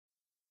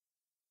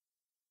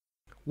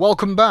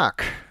Welcome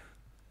back.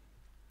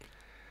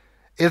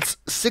 It's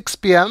 6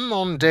 p.m.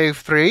 on day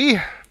 3.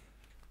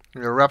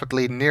 We're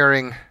rapidly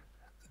nearing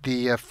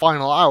the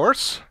final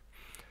hours.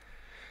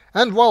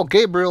 And while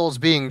Gabriel is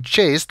being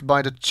chased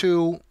by the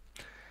two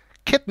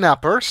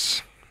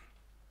kidnappers,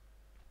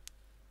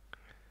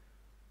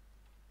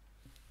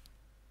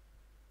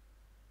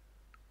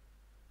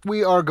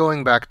 we are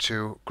going back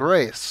to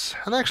Grace.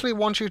 And I actually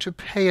want you to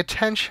pay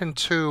attention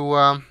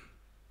to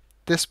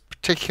this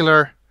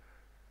particular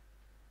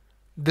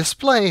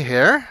display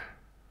here,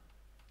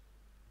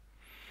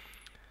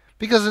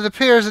 because it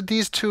appears that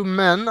these two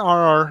men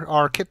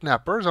are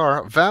kidnappers,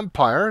 are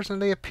vampires,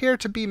 and they appear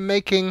to be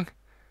making...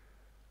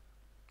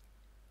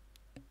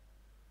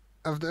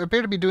 They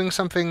appear to be doing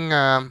something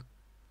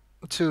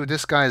to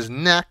this guy's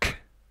neck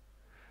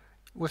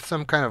with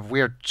some kind of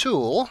weird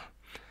tool,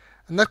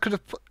 and that could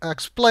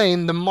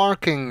explain the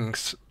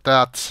markings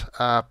that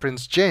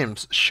Prince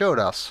James showed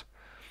us.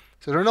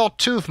 So they're not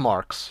tooth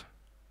marks.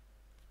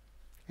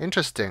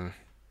 Interesting.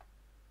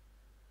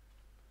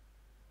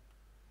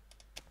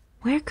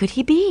 Where could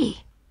he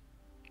be?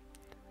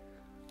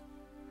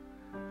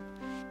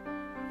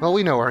 Well,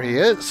 we know where he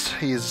is.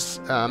 He's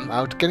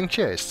out getting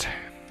chased.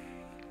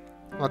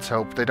 Let's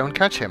hope they don't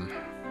catch him.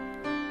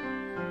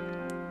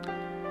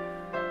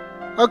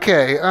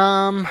 Okay,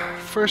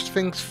 first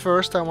things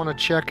first, I want to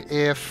check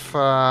if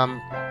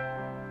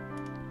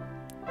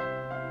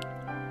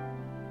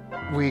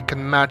we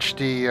can match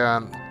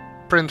the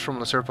print from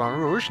Le Serpent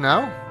Rouge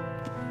now.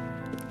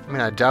 I mean,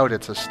 I doubt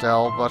it's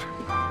Estelle, but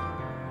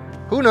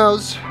who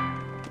knows?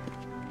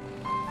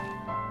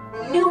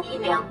 New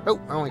email. Oh,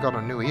 I only got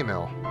a new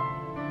email.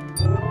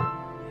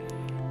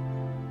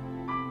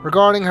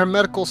 Regarding her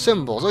medical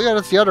symbols. Oh yeah,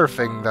 that's the other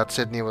thing that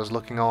Sydney was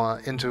looking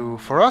into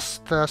for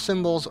us. The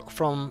symbols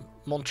from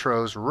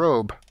Montreux's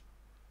robe.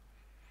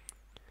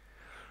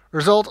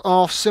 Result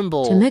of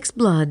symbol. To mix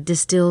blood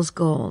distills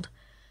gold.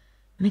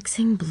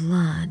 Mixing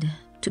blood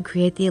to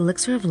create the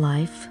elixir of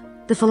life.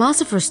 The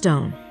Philosopher's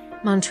Stone.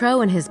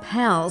 Montreux and his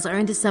pals are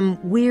into some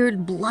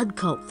weird blood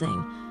cult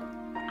thing.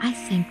 I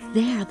think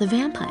they're the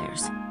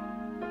vampires.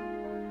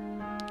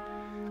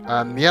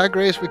 Yeah,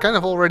 Grace, we kind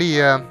of already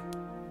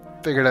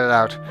figured it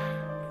out.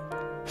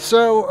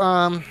 So,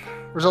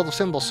 result of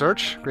symbol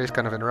search. Grace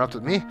kind of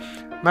interrupted me.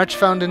 Match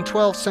found in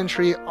 12th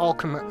century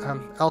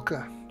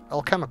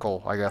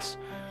alchemical, I guess,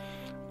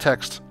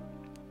 text.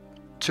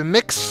 To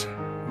mix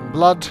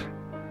blood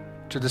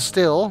to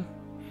distill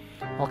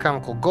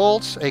alchemical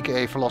golds,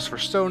 aka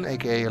Philosopher's Stone,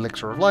 aka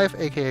Elixir of Life,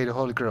 aka the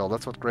Holy Grail.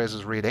 That's what Grace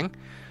is reading.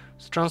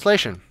 It's a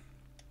translation.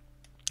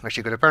 Which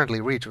you could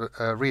apparently read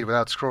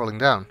without scrolling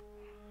down.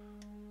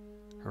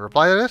 A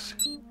reply to this?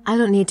 I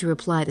don't need to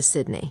reply to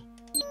Sydney.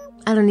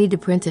 I don't need to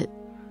print it.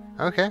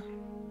 Okay.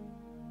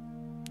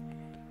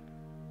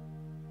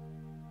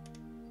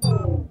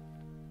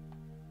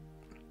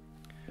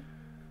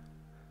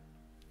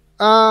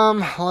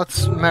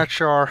 Let's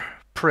match our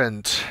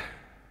print.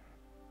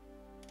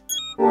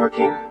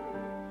 Working.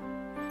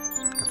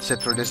 Let's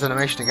sit through this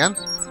animation again.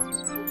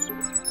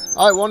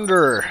 I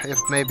wonder if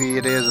maybe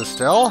it is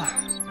Estelle.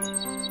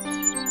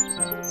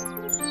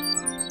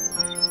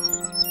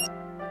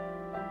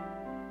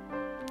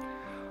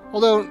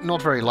 Although,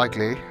 not very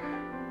likely,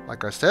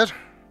 like I said.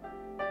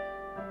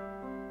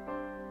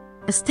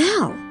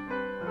 Estelle.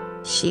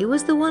 She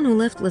was the one who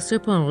left Le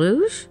Serpent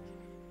Rouge?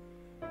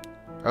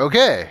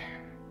 Okay.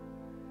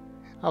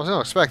 I was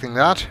not expecting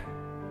that.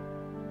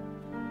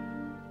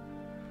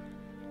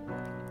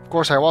 Of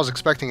course, I was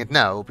expecting it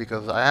now,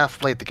 because I have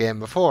played the game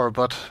before,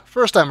 but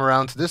first time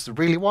around, this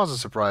really was a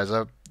surprise.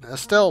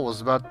 Estelle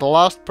was about the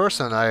last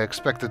person I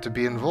expected to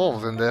be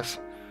involved in this.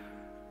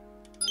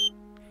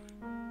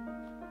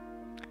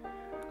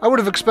 I would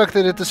have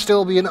expected it to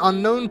still be an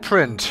unknown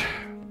print.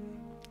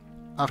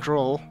 After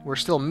all, we're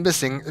still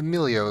missing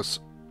Emilio's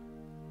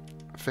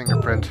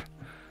fingerprint.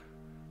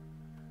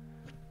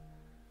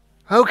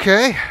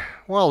 Okay,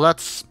 well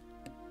that's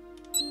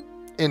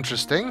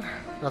interesting,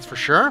 that's for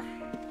sure.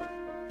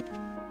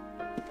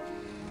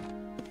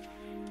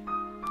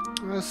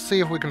 Let's see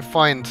if we can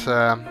find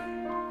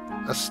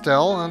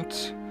Estelle and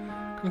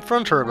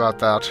confront her about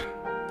that.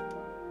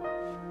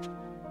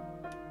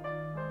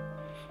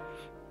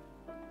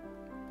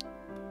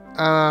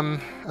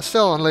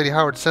 Estelle and Lady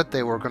Howard said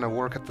they were going to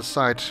work at the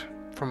site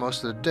for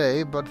most of the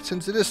day, but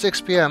since it is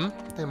 6 p.m,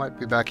 they might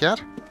be back yet.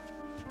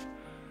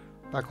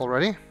 Back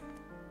already.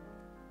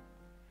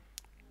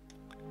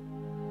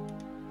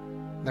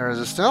 There is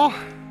Estelle.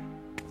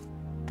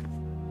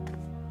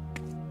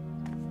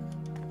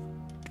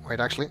 Wait,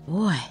 actually.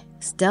 Boy,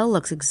 Estelle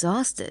looks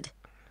exhausted.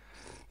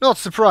 Not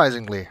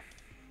surprisingly.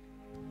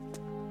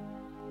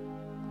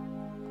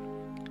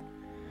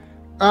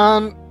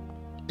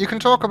 You can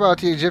talk about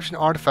the Egyptian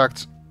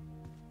artifacts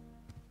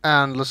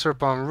and Le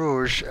Serpent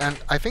Rouge, and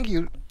I think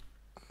you...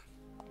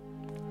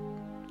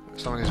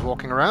 Someone is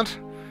walking around.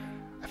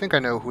 I think I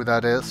know who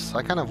that is.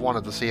 I kind of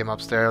wanted to see him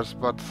upstairs,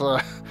 but...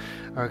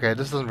 okay,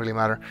 this doesn't really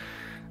matter.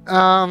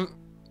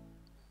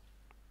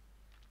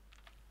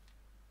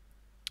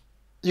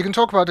 you can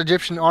talk about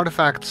Egyptian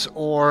artifacts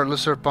or Le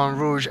Serpent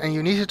Rouge, and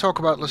you need to talk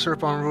about Le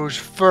Serpent Rouge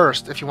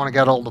first if you want to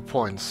get all the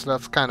points.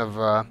 That's kind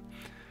of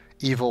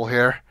evil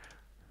here.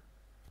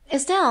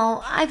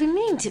 Estelle, I've been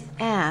meaning to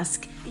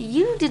ask,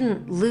 you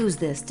didn't lose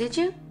this, did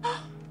you?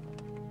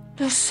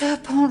 Le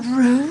Serpent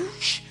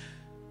Rouge?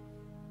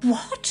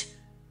 What?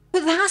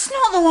 But that's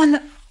not the one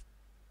that...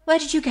 Where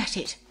did you get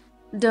it?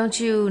 Don't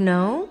you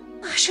know?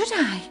 Should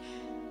I?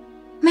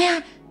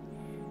 May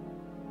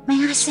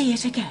I see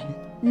it again?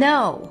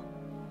 No.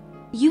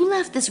 You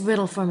left this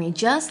riddle for me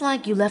just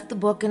like you left the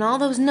book and all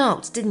those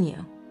notes, didn't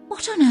you?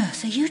 What on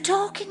earth are you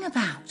talking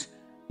about?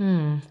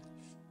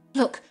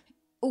 Look,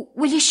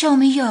 will you show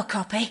me your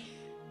copy?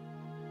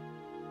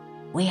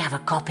 We have a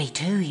copy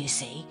too, you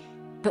see,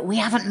 but we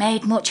haven't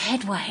made much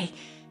headway.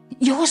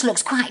 Yours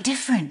looks quite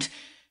different.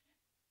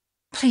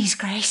 Please,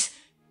 Grace.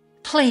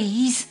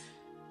 Please.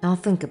 I'll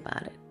think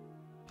about it.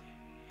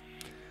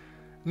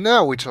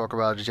 Now we talk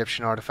about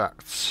Egyptian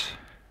artifacts.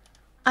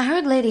 I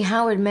heard Lady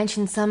Howard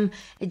mention some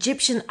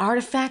Egyptian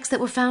artifacts that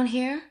were found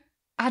here.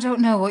 I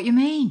don't know what you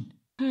mean.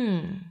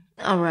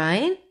 All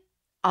right.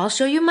 I'll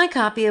show you my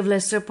copy of Le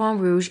Serpent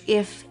Rouge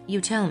if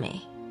you tell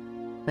me.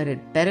 But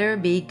it better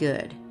be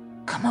good.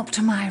 Come up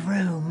to my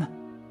room.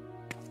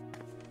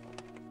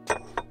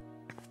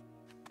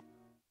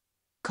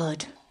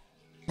 Good.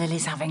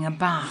 Lily's having a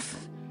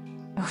bath.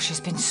 Oh, she's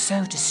been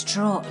so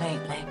distraught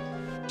lately.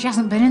 She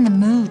hasn't been in the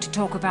mood to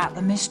talk about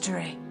the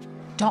mystery.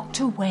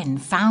 Dr. Wen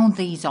found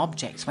these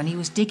objects when he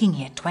was digging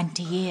here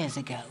 20 years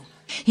ago.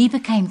 He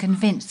became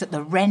convinced that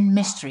the Rennes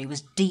mystery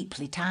was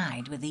deeply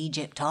tied with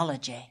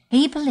Egyptology.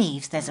 He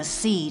believes there's a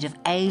seed of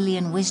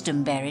alien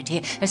wisdom buried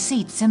here, a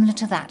seed similar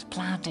to that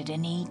planted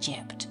in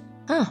Egypt.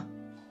 Huh.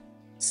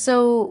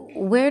 So,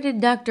 where did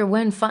Dr.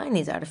 Wen find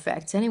these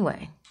artifacts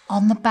anyway?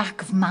 On the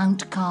back of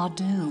Mount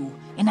Cardew,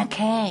 in a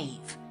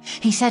cave.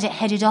 He said it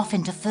headed off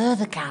into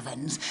further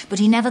caverns, but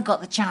he never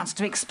got the chance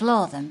to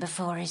explore them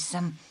before his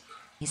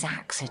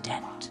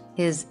accident.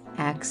 His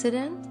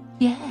accident?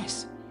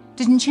 Yes.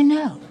 Didn't you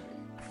know?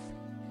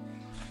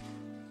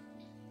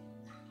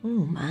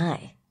 Oh,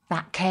 my.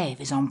 That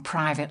cave is on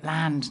private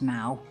land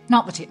now.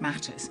 Not that it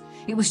matters.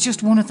 It was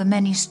just one of the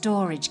many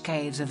storage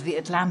caves of the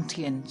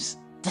Atlanteans.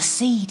 The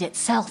seed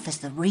itself is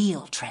the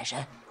real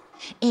treasure.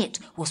 It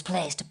was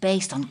placed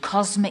based on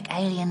cosmic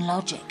alien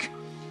logic.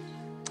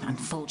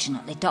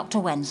 Unfortunately, Dr.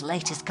 Wen's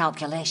latest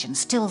calculations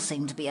still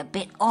seem to be a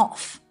bit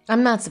off.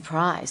 I'm not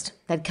surprised.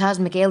 That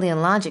cosmic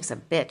alien logic's a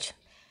bitch.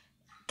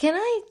 Can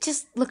I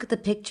just look at the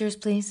pictures,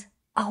 please?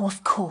 Oh,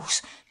 of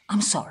course.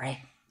 I'm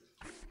sorry.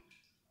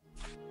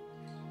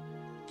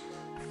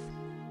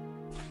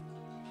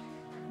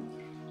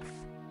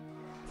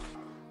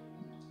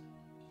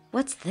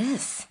 What's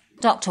this?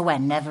 Dr.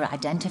 Wen never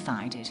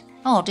identified it.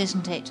 Odd,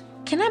 isn't it?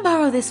 Can I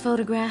borrow this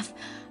photograph?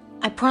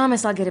 I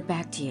promise I'll get it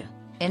back to you.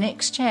 In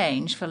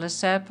exchange for Le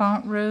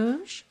Serpent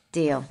Rouge?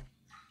 Deal.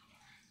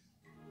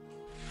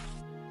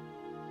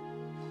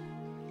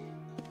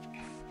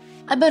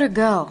 I better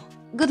go.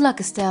 Good luck,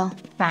 Estelle.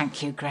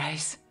 Thank you,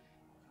 Grace.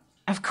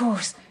 Of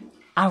course,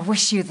 I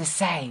wish you the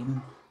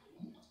same.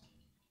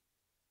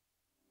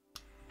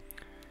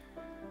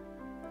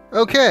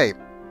 Okay.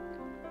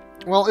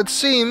 Well, it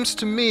seems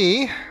to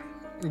me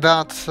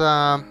that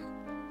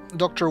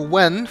Dr.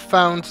 Wen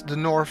found the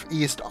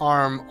northeast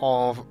arm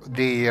of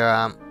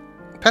the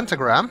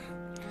pentagram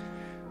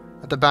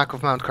at the back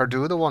of Mount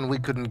Cardew, the one we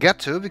couldn't get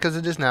to because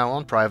it is now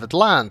on private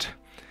land.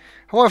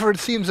 However, it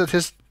seems that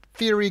his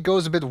theory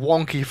goes a bit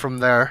wonky from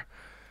there.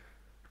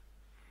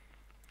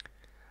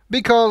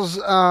 Because,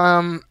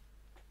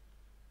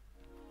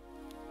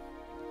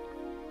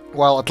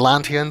 well,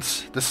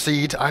 Atlanteans, the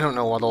seed, I don't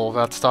know what all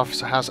that stuff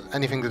has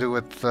anything to do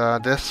with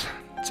this.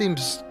 It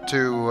seems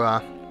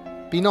to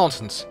be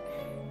nonsense.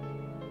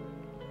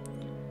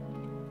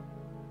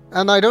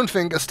 And I don't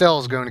think Estelle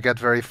is going to get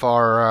very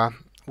far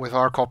with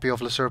our copy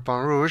of Le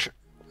Serpent Rouge,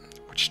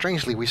 which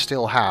strangely we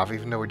still have,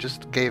 even though we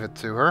just gave it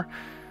to her.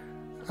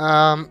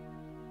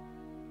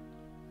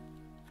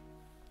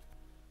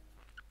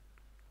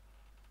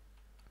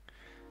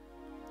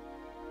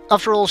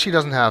 After all, she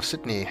doesn't have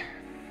Sydney.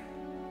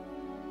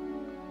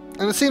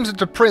 And it seems that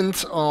the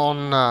print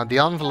on the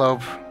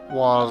envelope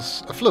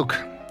was a fluke.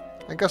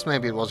 I guess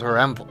maybe it was her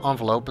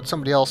envelope, but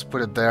somebody else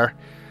put it there.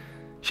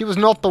 She was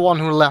not the one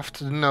who left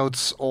the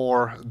notes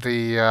or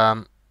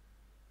the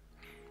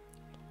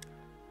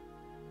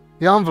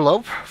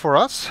envelope for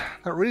us.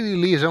 That really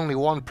leaves only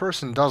one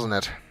person, doesn't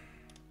it?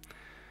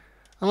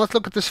 And let's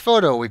look at this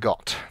photo we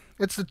got.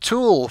 It's the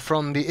tool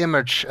from the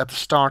image at the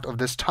start of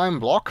this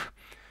time block,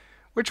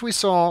 which we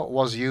saw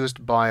was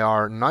used by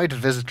our night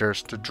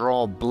visitors to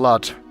draw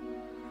blood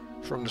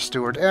from the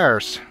Stuart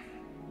heirs.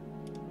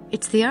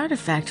 It's the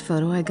artifact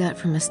photo I got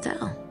from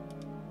Estelle.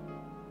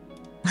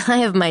 I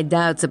have my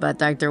doubts about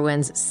Dr.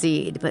 Wen's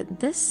seed, but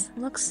this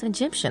looks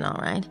Egyptian,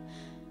 all right.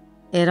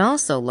 It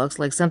also looks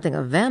like something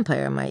a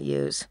vampire might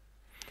use.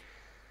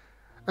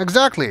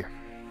 Exactly.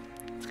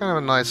 It's kind of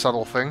a nice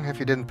subtle thing if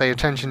you didn't pay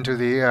attention to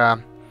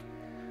the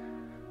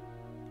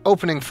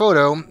opening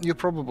photo, you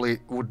probably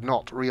would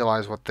not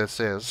realize what this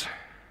is.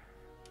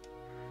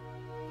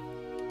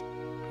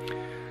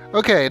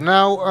 Okay,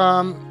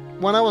 now,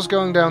 when I was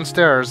going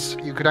downstairs,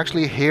 you could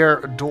actually hear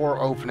a door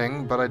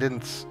opening, but I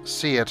didn't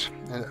see it.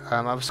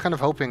 I was kind of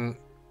hoping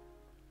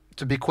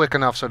to be quick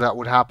enough so that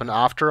would happen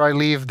after I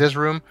leave this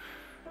room.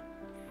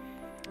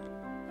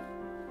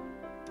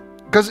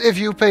 Because if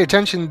you pay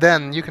attention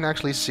then, you can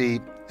actually see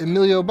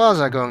Emilio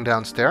Baza going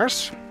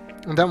downstairs.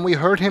 And then we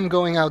heard him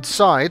going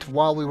outside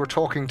while we were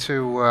talking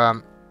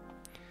to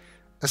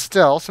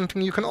Estelle,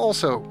 something you can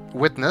also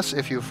witness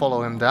if you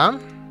follow him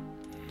down.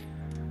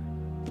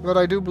 But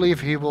I do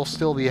believe he will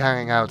still be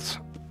hanging out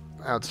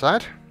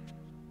outside.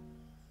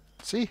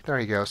 See, there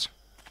he goes.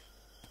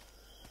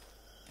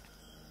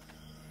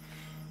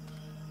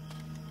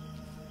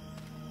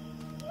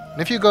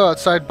 And if you go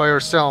outside by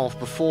yourself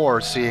before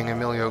seeing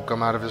Emilio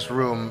come out of his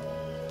room,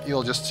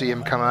 you'll just see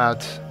him come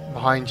out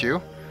behind you.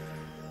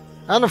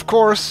 And of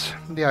course,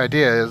 the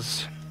idea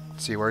is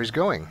see where he's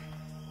going.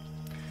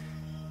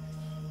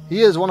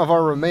 He is one of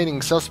our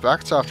remaining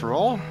suspects, after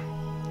all.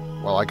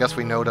 Well, I guess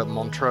we know that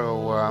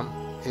Montreux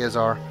is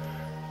our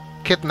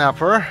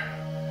kidnapper.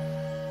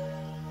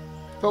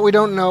 But we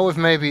don't know if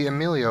maybe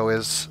Emilio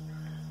is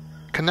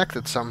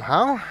connected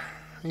somehow.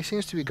 He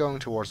seems to be going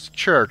towards the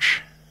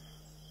church.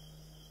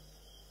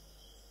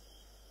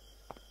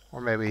 Or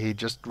maybe he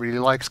just really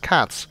likes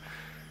cats.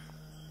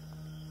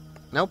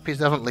 Nope, he's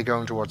definitely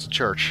going towards the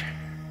church.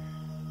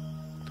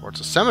 Towards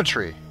the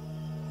cemetery.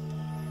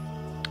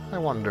 I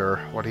wonder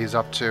what he's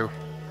up to.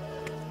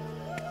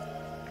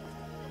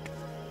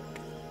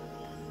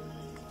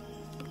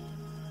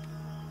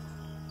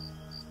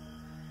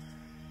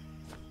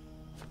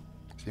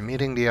 Is he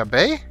meeting the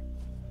Abbé?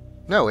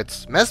 No,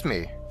 it's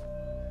Mesme.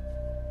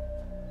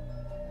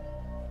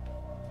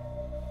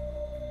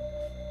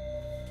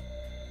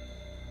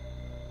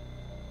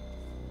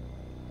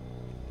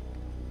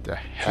 The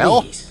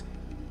hell? Please.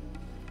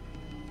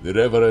 The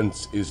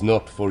reverence is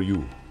not for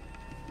you.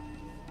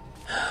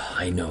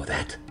 I know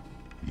that.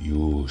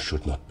 You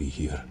should not be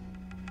here.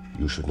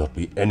 You should not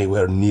be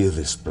anywhere near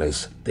this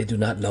place. They do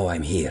not know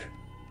I'm here.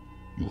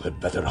 You had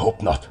better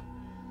hope not.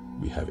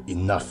 We have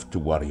enough to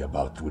worry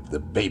about with the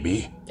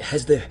baby.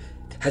 Has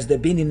there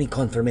been any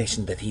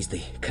confirmation that he's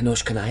the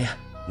Kanosh Kanaya?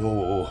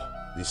 No,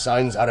 the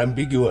signs are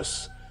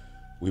ambiguous.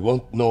 We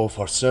won't know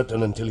for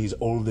certain until he's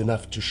old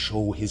enough to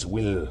show his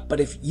will. But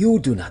if you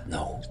do not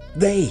know,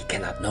 they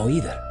cannot know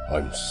either.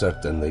 I'm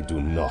certain they do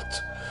not,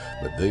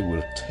 but they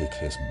will take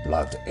his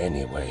blood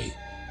anyway.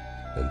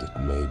 And it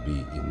may be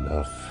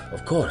enough.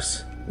 Of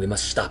course, we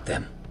must stop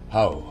them.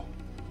 How?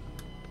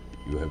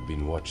 You have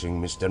been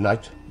watching Mr.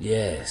 Knight?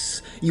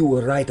 Yes, you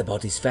were right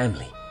about his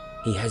family.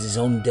 He has his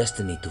own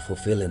destiny to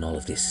fulfill in all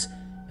of this.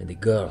 And the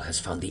girl has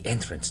found the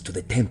entrance to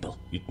the temple.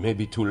 It may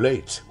be too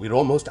late. We're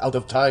almost out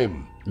of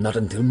time. Not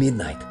until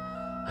midnight.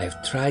 I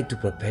have tried to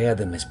prepare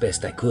them as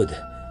best I could,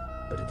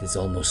 but it is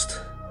almost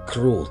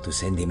cruel to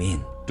send him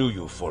in. Do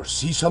you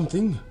foresee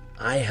something?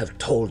 I have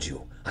told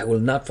you, I will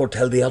not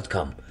foretell the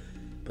outcome,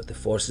 but the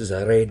forces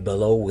arrayed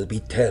below will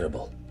be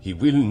terrible. He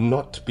will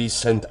not be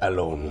sent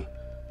alone.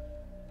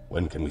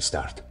 When can we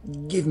start?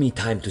 Give me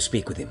time to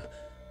speak with him.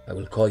 I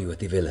will call you at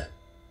the villa.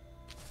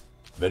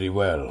 Very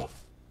well.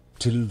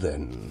 Till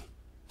then.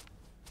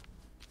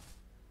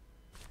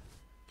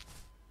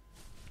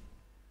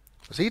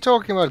 Was he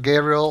talking about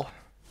Gabriel?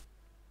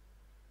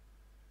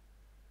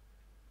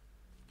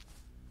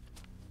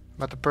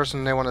 About the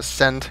person they want to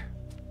send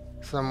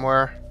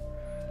somewhere?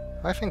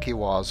 I think he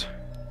was.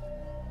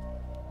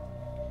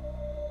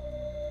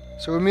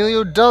 So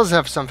Emilio does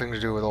have something to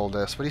do with all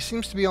this, but he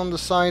seems to be on the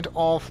side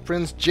of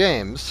Prince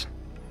James.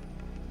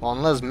 Well,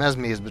 unless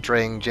Mesme is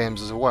betraying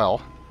James as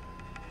well.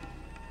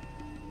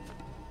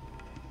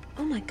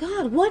 Oh my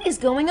god, what is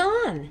going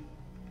on?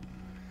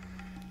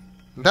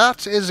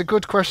 That is a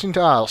good question to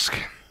ask.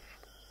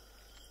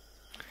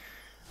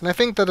 And I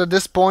think that at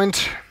this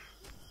point,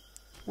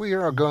 we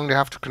are going to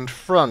have to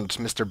confront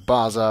Mr.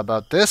 Baza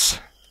about this.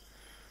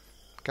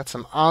 Get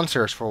some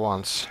answers for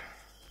once.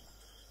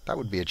 That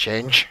would be a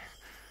change.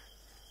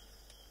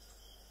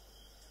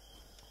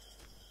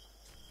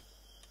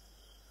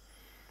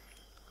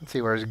 Let's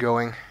see where he's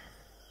going.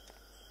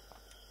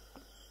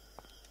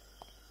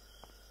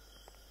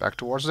 Back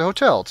towards the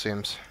hotel, it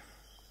seems.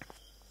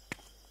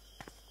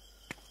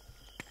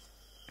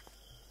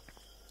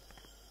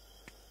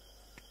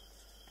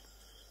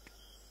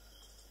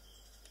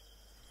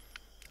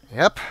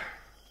 Yep.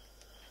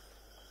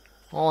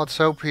 Well, let's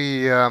hope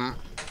he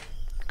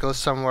goes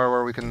somewhere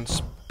where we can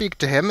speak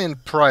to him in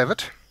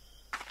private.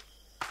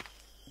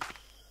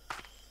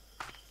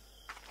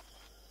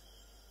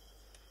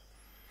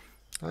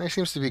 He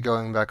seems to be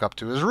going back up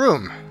to his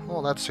room.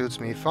 Well, that suits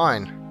me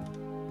fine.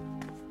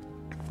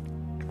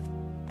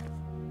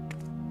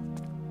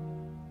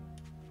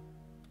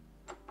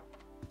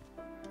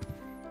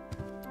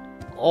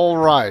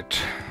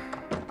 Alright.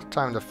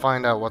 Time to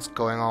find out what's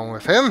going on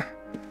with him.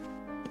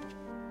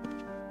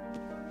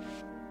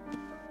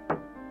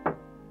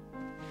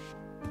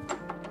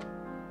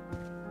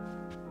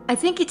 I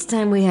think it's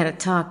time we had a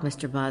talk,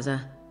 Mr.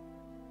 Baza.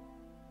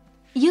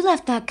 You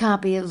left that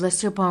copy of Le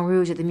Serpent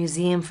Rouge at the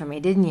museum for me,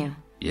 didn't you?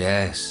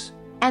 Yes.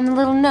 And the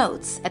little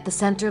notes at the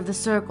center of the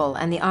circle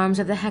and the arms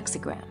of the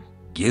hexagram.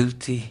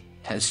 Guilty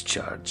as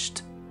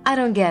charged. I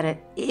don't get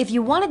it. If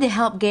you wanted to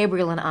help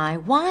Gabriel and I,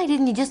 why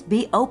didn't you just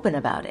be open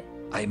about it?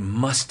 I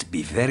must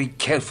be very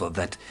careful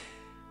that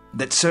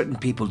certain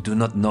people do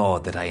not know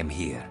that I am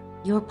here.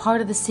 You're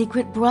part of the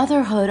secret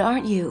brotherhood,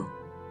 aren't you?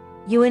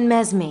 You and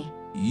Mesme.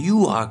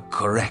 You are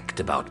correct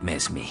about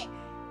Mesme.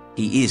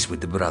 He is with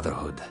the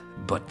Brotherhood,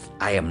 but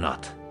I am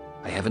not.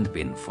 I haven't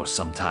been for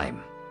some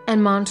time.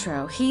 And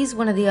Montreux, he's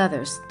one of the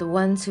others, the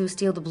ones who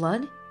steal the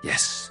blood?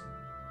 Yes.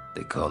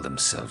 They call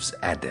themselves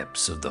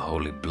adepts of the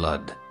holy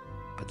blood,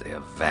 but they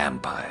are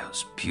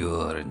vampires,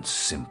 pure and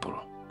simple.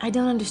 I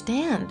don't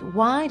understand.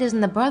 Why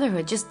doesn't the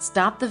Brotherhood just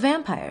stop the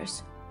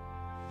vampires?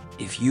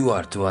 If you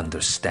are to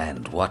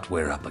understand what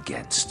we're up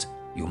against,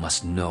 you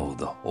must know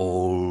the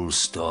whole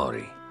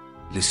story.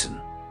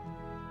 Listen.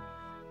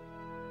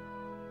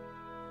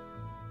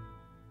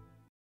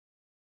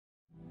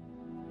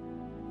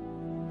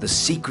 The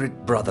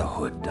secret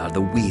brotherhood are the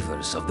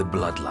weavers of the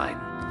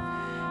bloodline.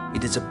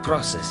 It is a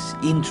process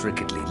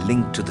intricately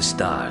linked to the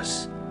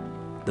stars.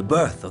 The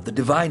birth of the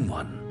Divine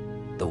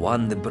One, the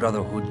one the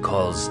Brotherhood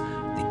calls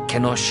the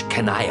Kenosh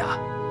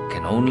Kenaya,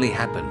 can only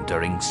happen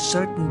during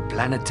certain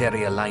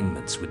planetary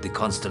alignments with the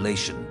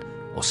constellation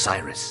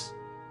Osiris.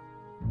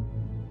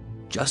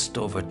 Just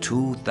over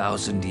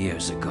 2,000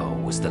 years ago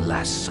was the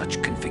last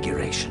such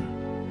configuration.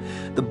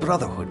 The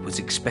Brotherhood was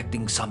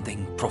expecting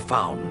something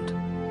profound.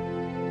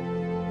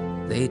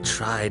 They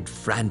tried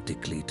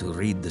frantically to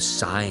read the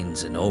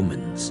signs and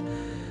omens.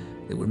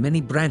 There were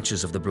many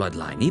branches of the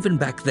bloodline, even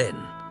back then.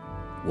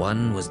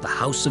 One was the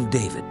House of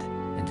David,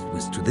 and it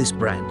was to this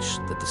branch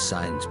that the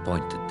signs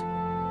pointed.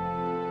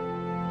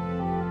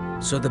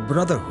 So the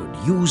Brotherhood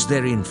used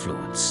their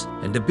influence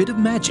and a bit of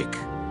magic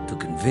to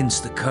convince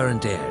the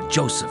current heir,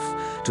 Joseph,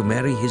 to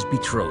marry his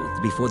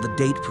betrothed before the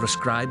date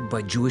prescribed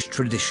by Jewish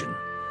tradition.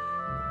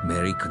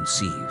 Mary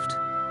conceived.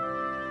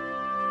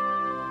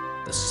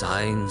 The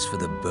signs for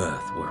the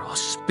birth were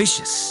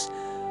auspicious,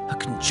 a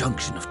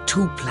conjunction of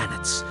two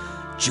planets,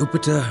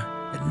 Jupiter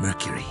and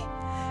Mercury.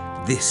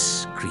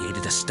 This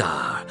created a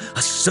star,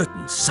 a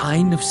certain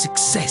sign of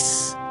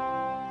success.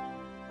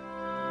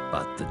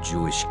 But the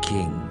Jewish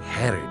king,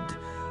 Herod,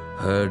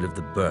 heard of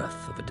the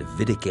birth of a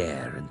Davidic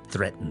heir and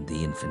threatened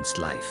the infant's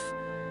life.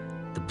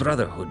 The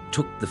Brotherhood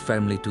took the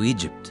family to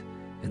Egypt,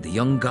 and the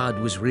young god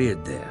was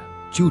reared there,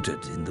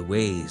 tutored in the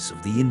ways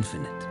of the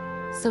infinite.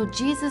 So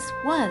Jesus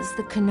was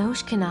the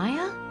Kenosh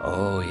Kenaya?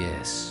 Oh,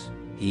 yes.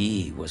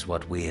 He was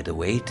what we had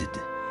awaited.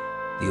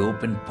 The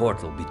open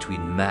portal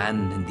between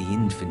man and the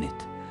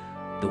infinite.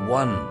 The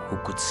one who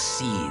could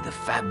see the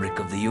fabric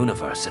of the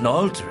universe and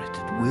alter it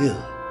at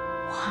will.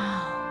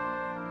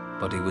 Wow.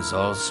 But he was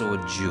also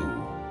a Jew.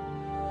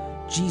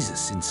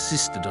 Jesus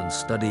insisted on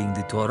studying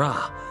the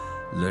Torah,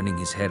 learning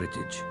his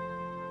heritage.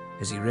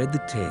 As he read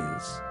the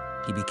tales,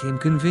 he became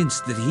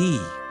convinced that he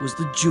was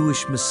the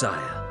Jewish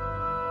Messiah.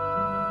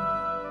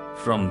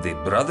 From the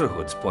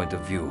Brotherhood's point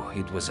of view,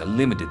 it was a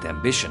limited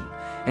ambition.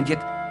 And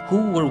yet,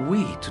 who were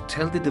we to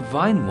tell the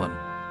Divine One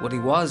what he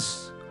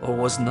was or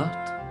was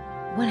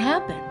not? What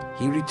happened?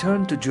 He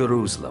returned to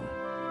Jerusalem.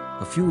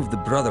 A few of the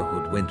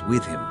Brotherhood went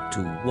with him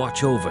to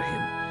watch over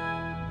him.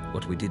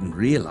 What we didn't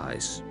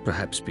realize,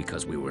 perhaps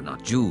because we were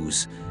not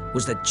Jews,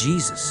 was that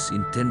Jesus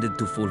intended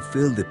to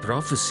fulfill the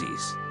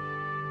prophecies.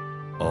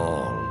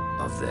 All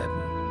of them.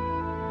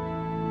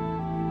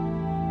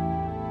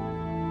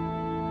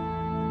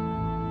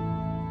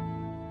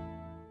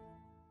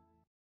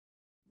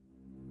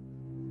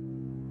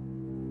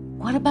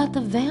 What about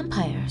the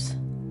vampires?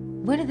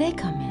 Where do they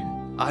come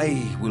in?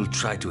 I will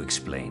try to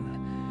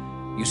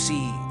explain. You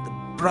see, the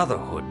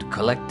Brotherhood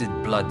collected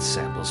blood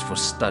samples for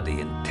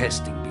study and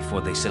testing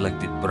before they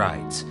selected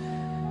brides.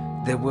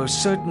 There were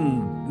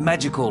certain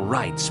magical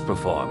rites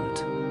performed.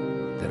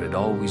 There had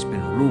always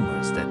been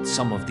rumors that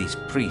some of these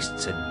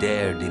priests had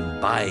dared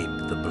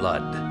imbibe the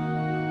blood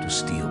to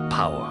steal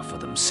power for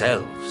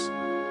themselves.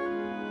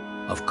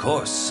 Of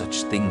course,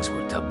 such things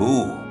were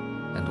taboo,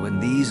 and when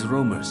these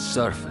rumors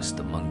surfaced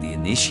among the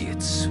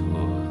initiates,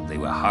 they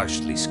were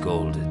harshly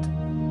scolded.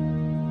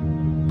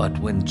 But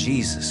when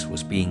Jesus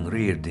was being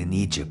reared in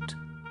Egypt,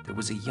 there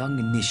was a young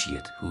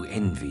initiate who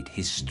envied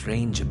his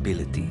strange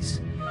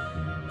abilities.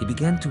 He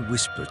began to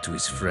whisper to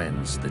his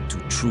friends that to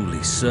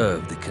truly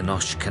serve the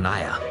Kenosh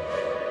Kenaya,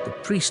 the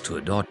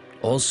priesthood ought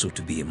also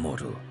to be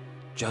immortal,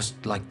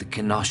 just like the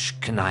Kenosh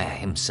Kenaya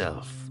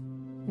himself.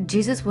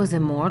 Jesus was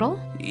immortal?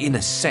 In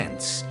a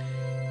sense,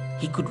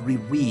 he could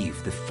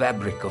reweave the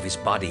fabric of his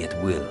body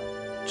at will,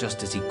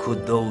 just as he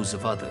could those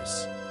of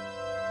others.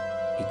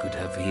 He could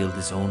have healed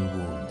his own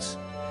wounds,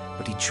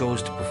 but he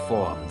chose to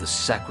perform the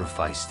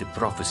sacrifice the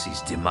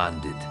prophecies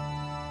demanded.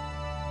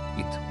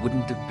 It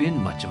wouldn't have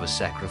been much of a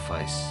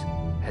sacrifice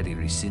had he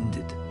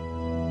rescinded.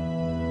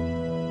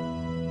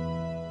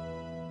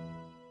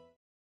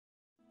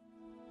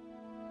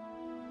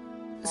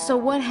 So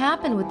what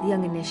happened with the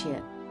young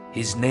initiate?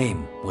 His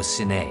name was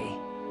Sine,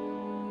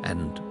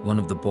 and one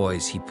of the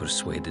boys he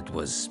persuaded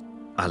was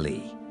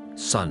Ali,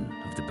 son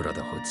of the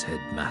Brotherhood's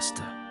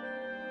headmaster.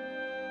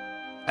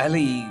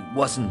 Ali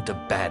wasn't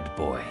a bad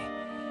boy,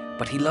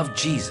 but he loved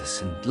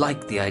Jesus and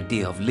liked the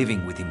idea of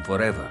living with him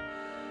forever.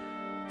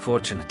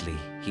 Fortunately,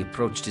 he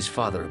approached his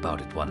father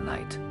about it one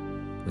night.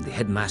 When the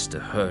headmaster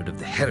heard of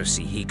the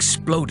heresy, he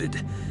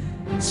exploded.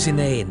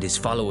 Sine and his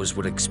followers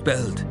were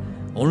expelled.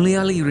 Only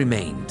Ali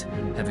remained,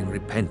 having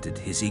repented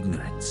his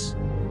ignorance.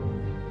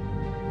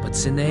 But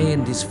Sine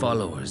and his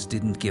followers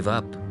didn't give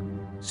up.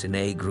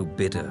 Sine grew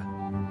bitter.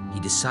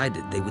 He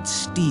decided they would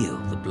steal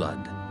the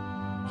blood.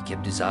 He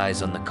kept his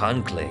eyes on the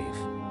conclave,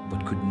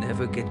 but could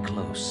never get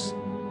close.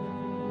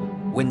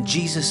 When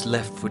Jesus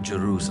left for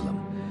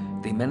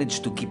Jerusalem, they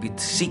managed to keep it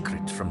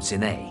secret from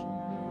Sine.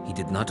 He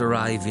did not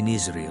arrive in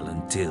Israel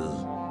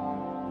until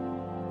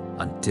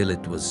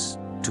it was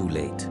too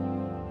late.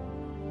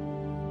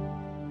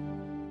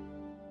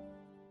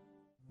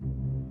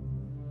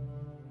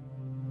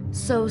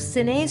 So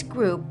Sine's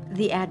group,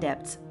 the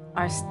Adepts,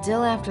 are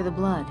still after the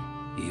blood.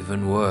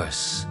 Even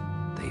worse,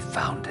 they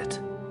found it.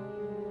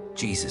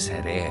 Jesus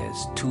had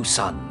heirs, 2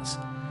 sons.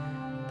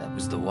 That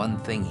was the one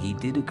thing he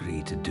did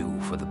agree to do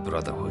for the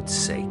Brotherhood's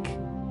sake.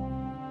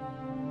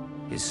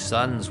 His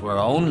sons were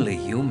only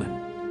human.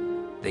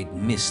 They'd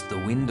missed the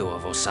window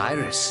of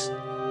Osiris,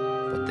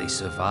 but they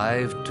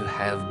survived to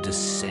have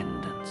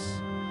descendants.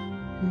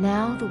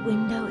 Now the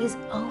window is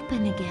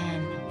open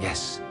again.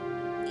 Yes.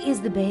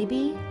 Is the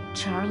baby,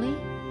 Charlie,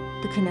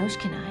 the Kanosh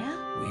Kanaya?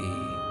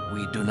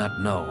 We do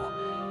not know.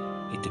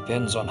 It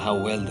depends on how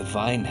well the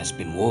vine has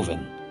been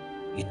woven.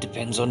 It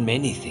depends on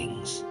many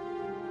things.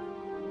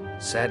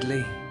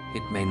 Sadly,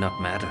 it may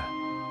not matter.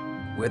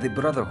 Where the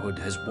Brotherhood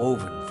has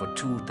woven for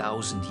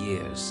 2,000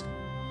 years,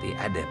 the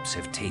Adepts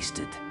have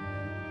tasted.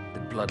 The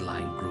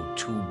bloodline grew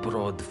too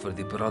broad for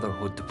the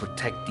Brotherhood to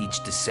protect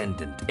each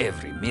descendant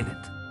every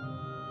minute.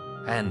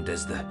 And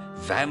as the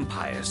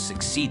vampires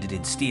succeeded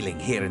in stealing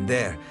here and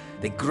there,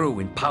 they grew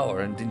in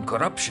power and in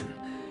corruption.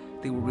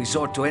 They will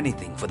resort to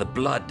anything for the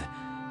blood,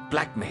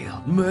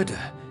 blackmail, murder,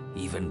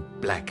 even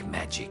black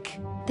magic.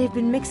 They've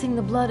been mixing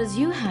the blood as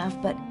you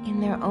have, but in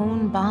their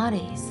own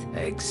bodies.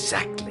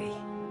 Exactly.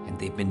 And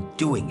they've been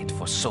doing it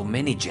for so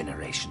many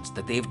generations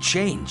that they have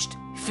changed,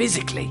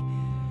 physically.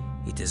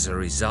 It is a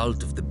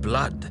result of the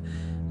blood,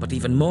 but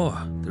even more,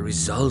 the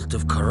result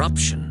of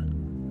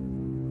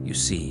corruption. You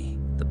see,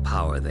 the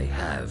power they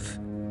have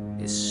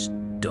is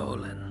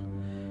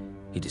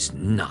stolen. It is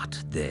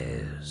not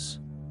theirs.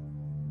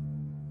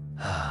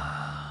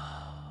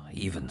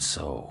 Even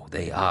so,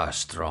 they are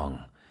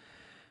strong.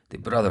 The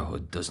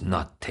Brotherhood does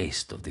not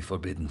taste of the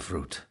forbidden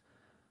fruit.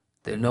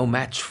 They're no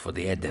match for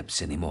the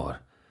Adepts anymore.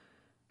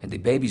 And the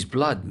baby's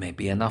blood may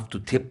be enough to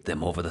tip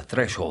them over the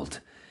threshold,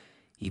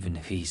 even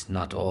if he's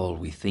not all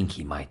we think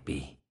he might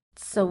be.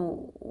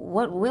 So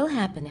what will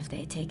happen if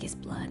they take his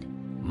blood?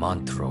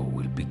 Montreux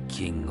will be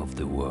king of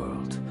the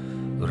world.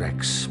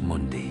 Rex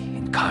Mundi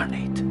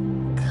incarnate.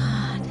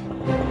 God.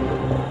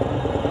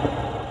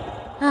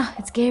 Ah,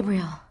 it's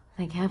Gabriel.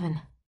 Thank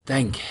heaven.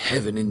 Thank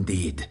heaven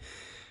indeed.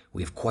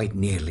 We have quite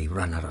nearly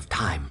run out of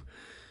time.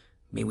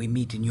 May we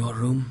meet in your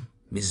room,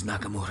 Ms.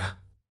 Nakamura?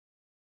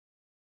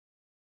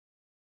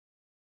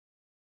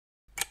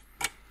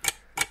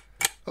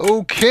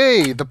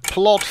 Okay, the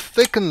plot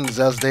thickens,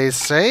 as they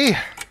say.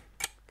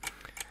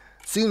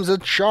 Seems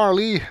that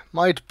Charlie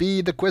might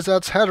be the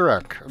Kwisatz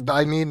Haderach.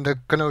 I mean the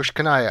Kanosh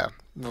Kanaya.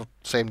 No,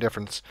 same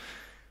difference.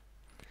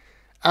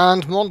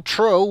 And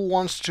Montreux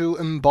wants to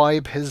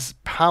imbibe his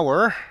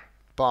power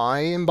by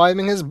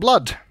imbibing his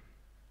blood.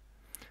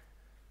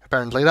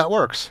 Apparently that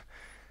works.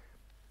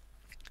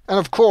 And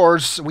of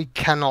course, we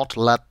cannot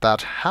let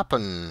that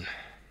happen.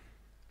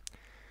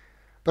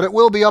 But it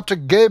will be up to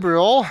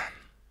Gabriel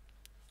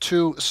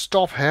to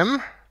stop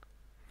him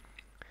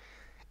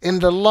in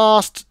the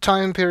last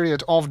time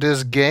period of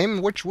this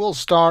game, which will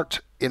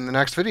start in the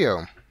next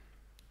video.